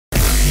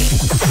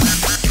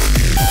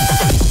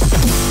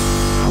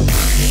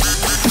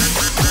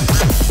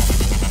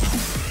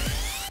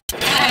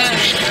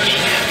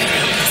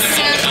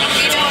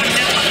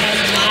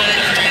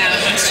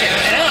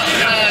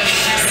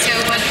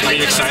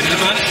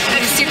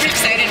super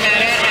excited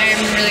about it.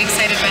 I'm really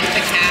excited about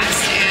the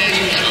cast and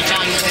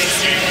John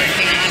Clayster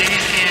working on it,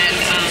 and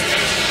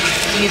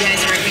you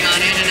guys working on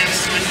it. And I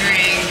was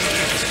wondering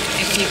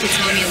if you could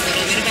tell me a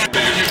little bit about.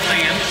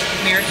 I am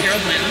Mayor Carol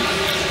Lynn.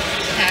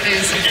 That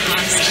is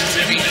awesome.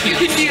 Thank you.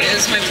 It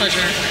is my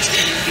pleasure.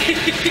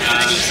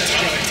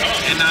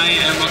 And I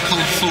am a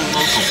colorful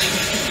local.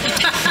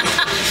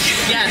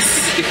 Yes,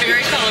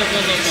 very colorful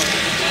local.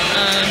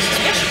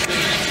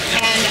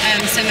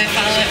 And so my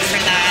follow-up for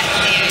that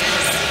is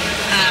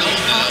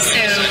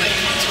also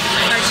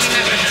Cartoon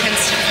Network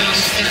tends to film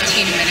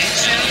 15-minute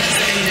shows,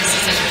 and this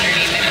is a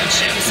 30-minute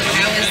show. So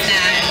how is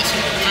that?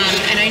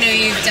 And I know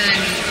you've done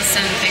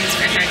some things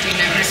for Cartoon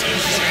Network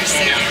before,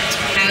 so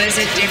how is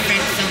it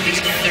different filming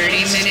a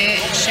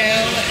 30-minute show,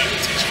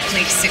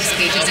 like 6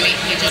 pages and 8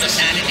 pages of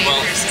that a day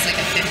versus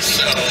like a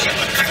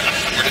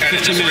 15-minute?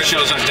 15-minute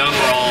shows I've done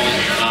were all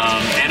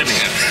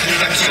animated,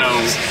 so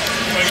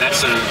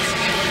that's a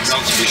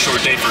relatively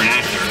short day for an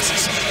actor.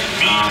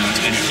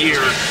 And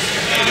here,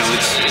 you know,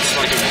 it's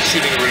like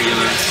shooting a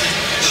regular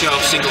show,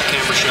 single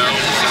camera show,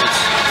 so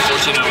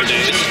it's 14-hour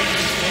days.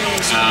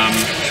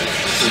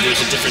 So there's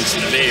a difference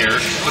there.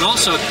 But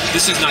also,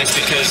 this is nice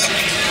because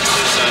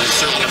there's a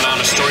certain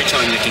amount of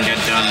storytelling that can get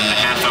done in a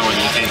half hour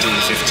that you can't do in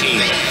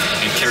 15,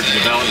 and character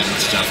development and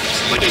stuff.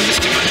 Am I doing this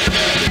too much?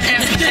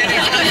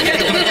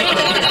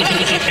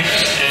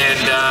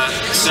 And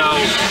so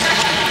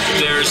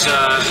there's,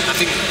 I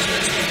think,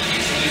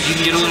 you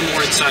can get a little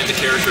more inside the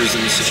characters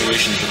and the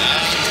situations of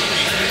that.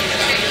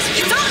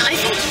 I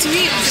think, to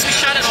me, because we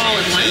shot it all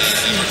at once,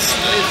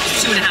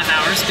 it's 2.5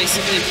 hours,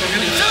 basically,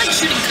 programming. It felt like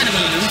shooting kind of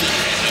a movie.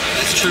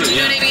 That's true,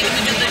 You know what I mean?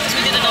 We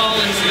did it all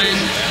in one.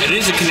 It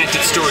is a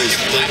connected story.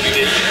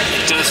 It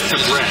does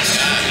progress.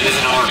 It is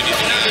an arc.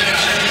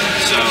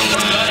 So,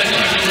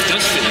 it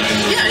does fit like a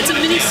movie. Yeah, it's a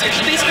mini-series.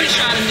 We basically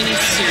shot a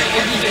mini-series.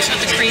 We shot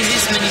the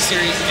craziest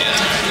mini-series of all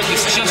time.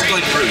 It's just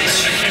like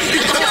Roots.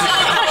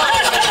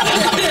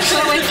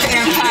 With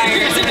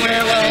vampires and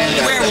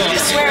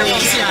werewolves.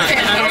 Werewolves, yeah.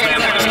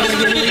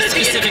 I'm really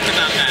specific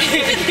about that.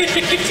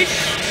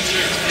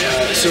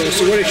 So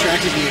what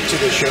attracted you to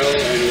the show,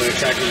 and what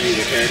attracted you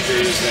to the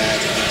characters that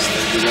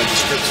you read the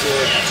scripts for,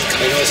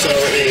 and also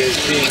is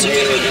being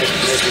mayor and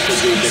most people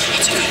being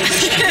different?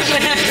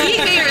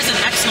 Being mayor is an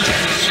excellent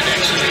promotion,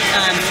 actually.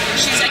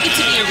 I get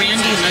to be a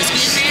randy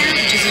lesbian mayor,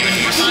 which is even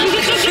more fun.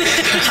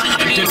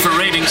 Good for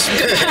ratings.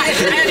 I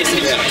had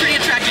some pretty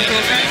attractive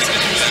girlfriends.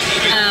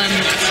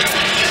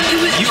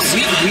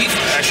 We've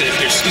actually,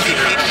 if you're speaking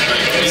around,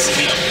 we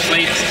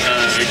played,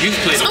 or you've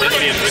played a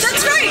lesbian for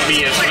That's right.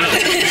 me as well.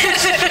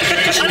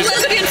 I'm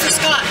lesbian for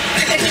Scott.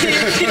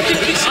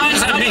 On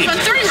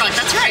 30 Rock,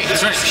 that's right.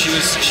 That's right. She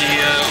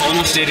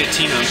almost dated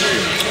Tina on 30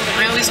 Rock.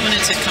 I always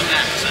wanted to come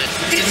back, but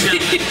didn't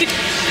happen.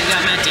 I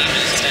got Matt Damon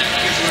instead.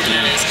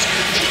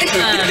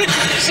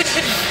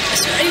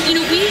 You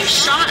know, we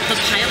shot the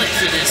pilot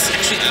for this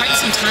actually quite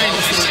some time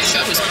before the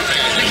show was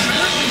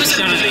We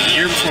shot it a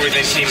year before we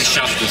then came and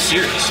shot the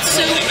series.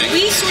 So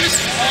we sort of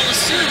all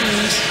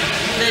assumed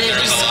that it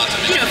was,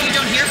 you know, if you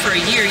don't hear for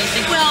a year, you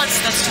think, well,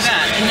 that's too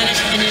bad. And then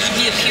it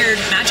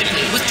reappeared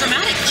magically with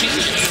dramatic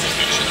changes.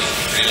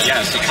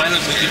 Yes, the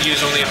pilot we could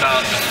use only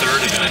about a third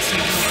of it, I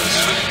think it was.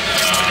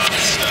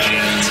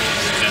 And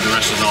the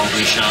rest was all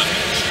reshot,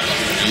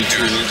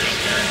 retooled.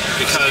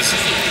 Because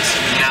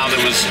now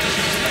there was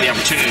the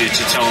opportunity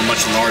to tell a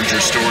much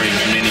larger story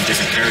with many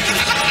different characters,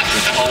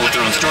 all with their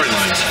own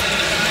storylines.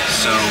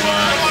 So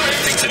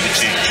things had to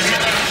change.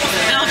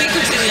 And I'll be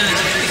completely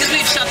honest, because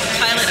we had shot the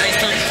pilot, I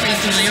felt pretty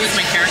familiar with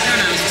my character, and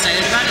I was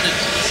excited about it.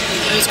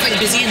 I was quite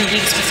busy in the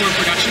weeks before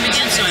production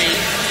began, so I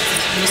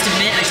must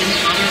admit I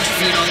didn't bother to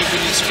read all of the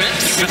new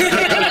scripts.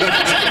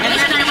 And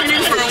then I went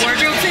in for a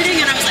wardrobe fitting,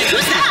 and I was like,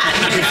 "Who's that?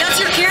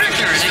 That's your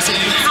character." And I said,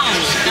 "Wow,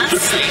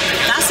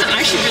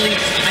 I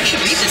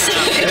should read this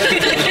stuff."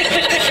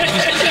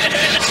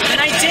 And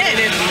I did,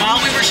 and while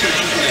we were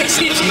shooting.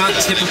 It's not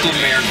typical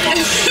Mayor Ball.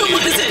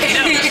 Was it?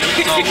 No.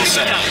 That's all we'll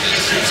say.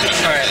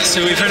 Alright,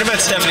 so we've heard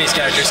about Stephanie's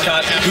character.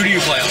 Scott, who do you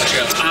play on the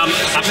show?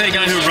 I play a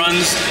guy who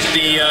runs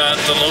the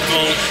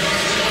local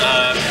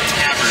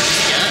tavern.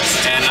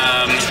 Yes. And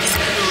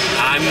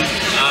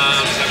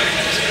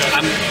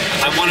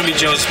I want to be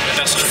Joe's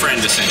best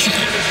friend, essentially.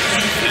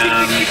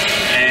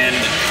 And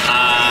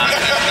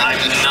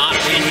I'm not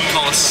what you would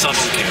call a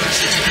subtle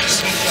character.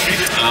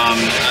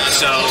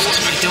 So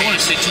I don't want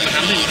to say too much.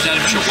 I'm not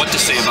even sure what to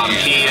say about him.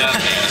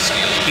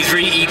 He's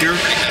very eager,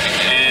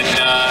 and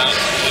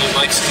he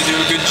likes to do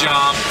a good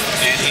job,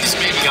 and he's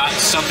got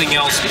something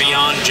else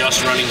beyond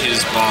just running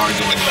his bar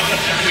going on.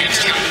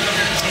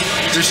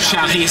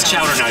 He's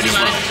chowder night as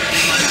well.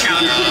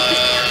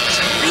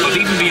 But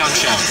even beyond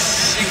chowder.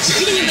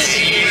 Reading about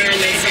the year and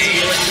they say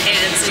with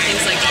hands and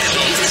things like that,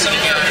 what is the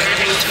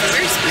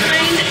force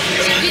behind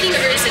reading,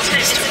 or is it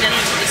kind of incidental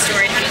to the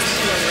story? How does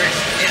it work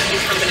in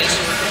combination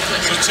with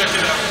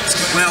the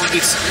Well,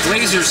 it's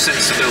Glazer's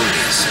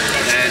sensibilities,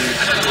 and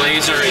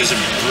Glazer is a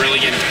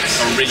brilliant,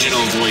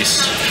 original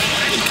voice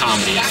in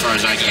comedy, as far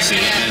as I can see.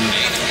 And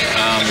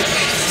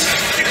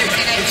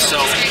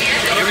so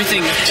everything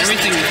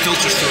everything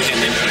filters through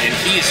him, and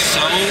he is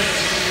so.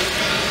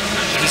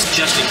 He's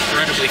just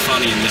incredibly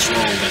funny in this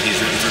role that he's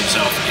written for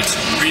himself. It's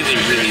really,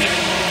 really a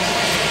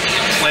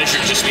pleasure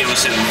just to be able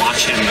to sit and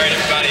watch him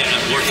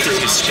work through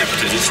his script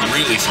because it's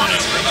really funny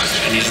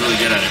and he's really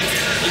good at it.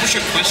 What was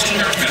your question?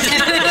 What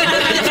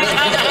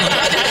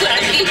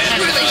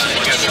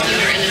relationship between the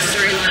humor and the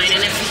storyline,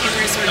 and if the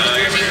humor is sort of the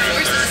driving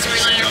force of the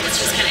storyline, or if it's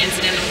just kind of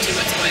incidental to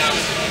what's going on?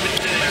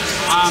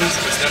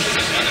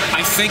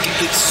 I think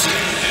it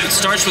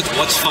starts with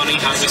what's funny,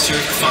 how we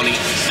serve funny,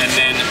 and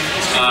then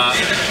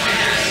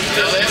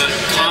the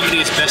comedy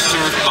is best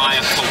served by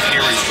a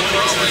coherent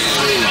through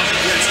line.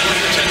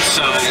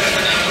 So,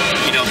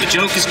 the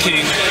joke is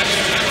king,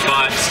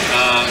 but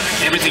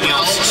everything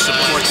else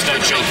supports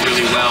that joke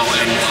really well,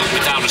 and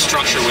without a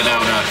structure,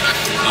 without a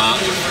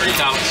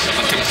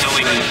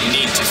compelling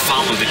need to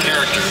follow the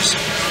characters,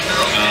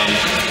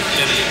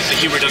 then the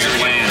humor doesn't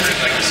land.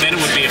 Then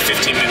it would be a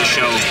 15-minute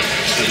show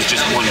that was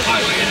just one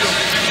pilot,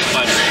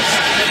 But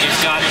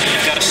you've got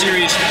a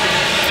series.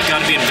 You've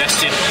got to be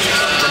invested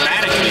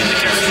dramatically in the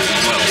characters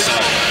as well. So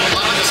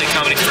I'd say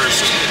comedy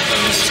first,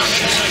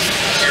 structure second.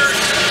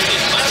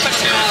 I have a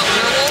question about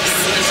werewolves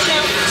in this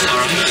show.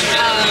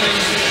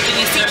 Do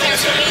we see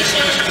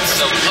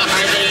transformations?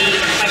 Are they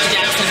Michael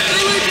Jackson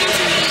thriller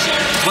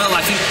transformations? Well,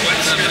 I think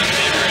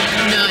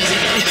No,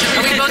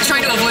 are we both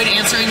trying to avoid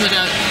answering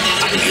without?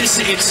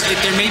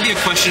 there may be a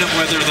question of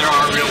whether there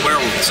are real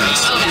werewolves in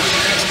this. Okay.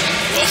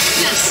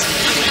 Yes,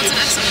 that's an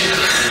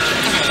excellent.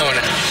 Oh,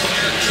 no.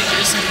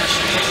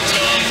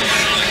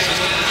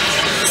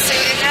 So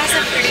it has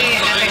a pretty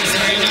epic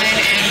storyline,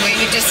 and what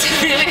you just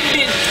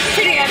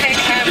pretty epic,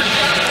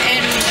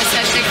 and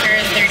especially for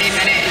a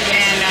 30-minute,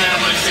 and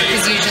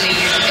because usually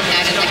you get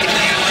that in like an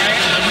hour.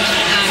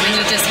 And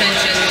you just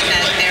mentioned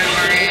that there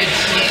may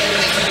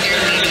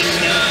be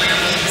no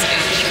werewolves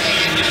actually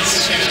in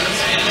this show.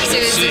 So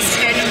is this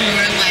kind of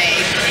more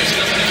like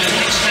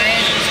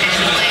hunt,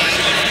 and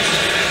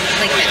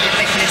like the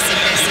epicness of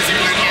this is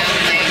more about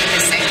like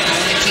the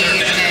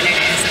psychology than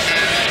it is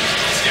about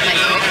like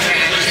what you're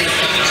actually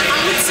watching? I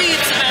would say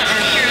it's about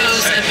our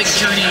hero's epic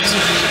journey to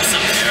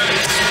himself.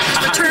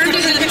 Return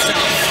to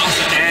himself.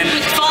 And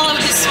Follow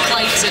his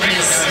plights and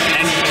his.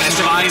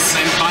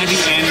 and by the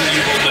end,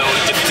 you will know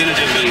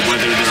definitively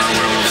whether there are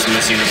werewolves in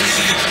this universe.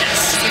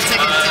 So it's like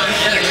a Don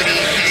Quixote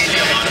kind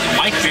of.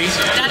 Might be.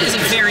 That is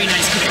a very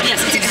nice.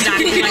 Yes, it's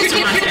exactly my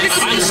response.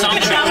 I'm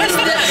stumped. That was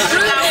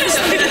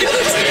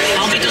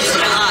I'll be just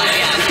a lie.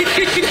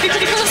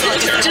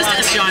 Just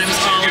as John, it was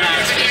all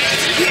about.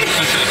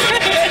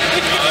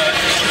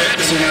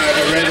 So now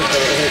I read the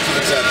whole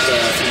concept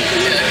from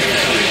Korea.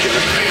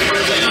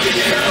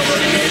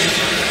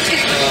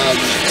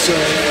 So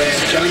when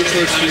John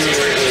approached you,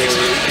 or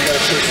you got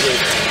approached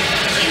with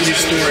your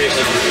story of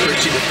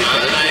approaching with the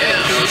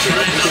character,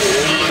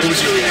 what was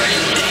your reaction?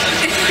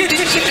 Did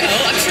you know?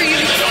 I'm sure you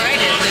knew before I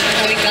did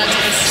how we got to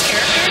this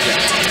character.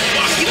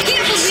 You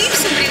can't believe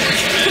somebody would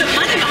Put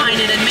money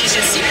behind it and make a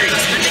series.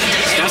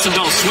 That's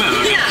Adult Swim.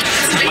 Yeah.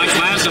 Mike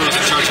Glasgow was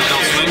in charge of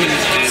Adult Swim,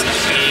 and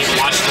he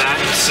watched that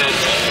and said,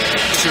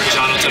 "Sure,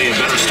 John will tell you a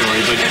better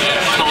story." But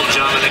called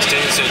John the next day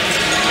and said,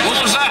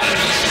 "What was that?"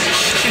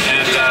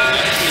 And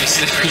he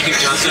said,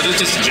 John said, "It's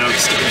just a joke,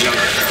 stupid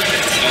joke."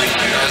 And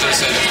Glasgow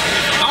said,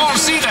 "I want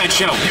to see that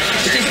show."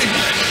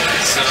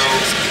 So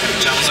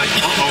John was like,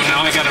 "Uh-oh,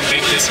 now I gotta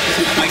make this.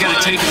 I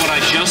gotta take what I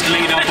just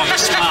made up on the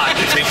spot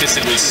and make this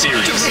into a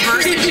series."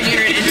 Reverse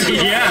engineer it into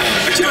Yeah.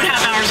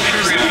 2.5 hours of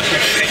programming.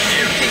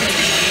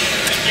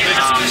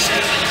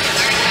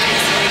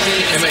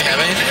 Anybody have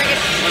anything?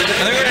 I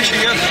think we're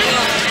actually good.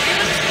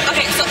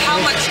 Okay, so how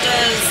much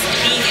does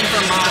being in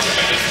Vermont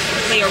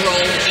play a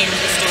role in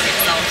the story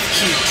itself?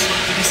 Huge.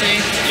 Would you say?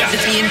 Yeah. The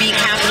B&B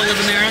capital of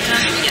America?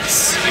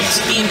 Yes.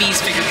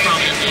 B&B's figured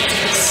prominently in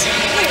this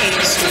story.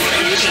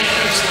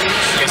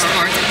 Yes,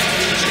 Arthur.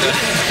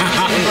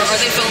 Or are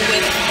they filled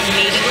with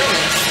maybe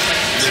werewolves?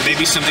 There may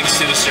be something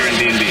sinister in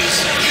B&B's.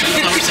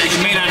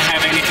 It may not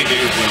have anything to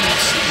do with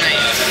werewolves.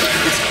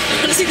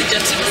 I want to see the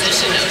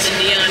juxtaposition of the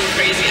neon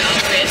crazy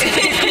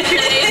outfit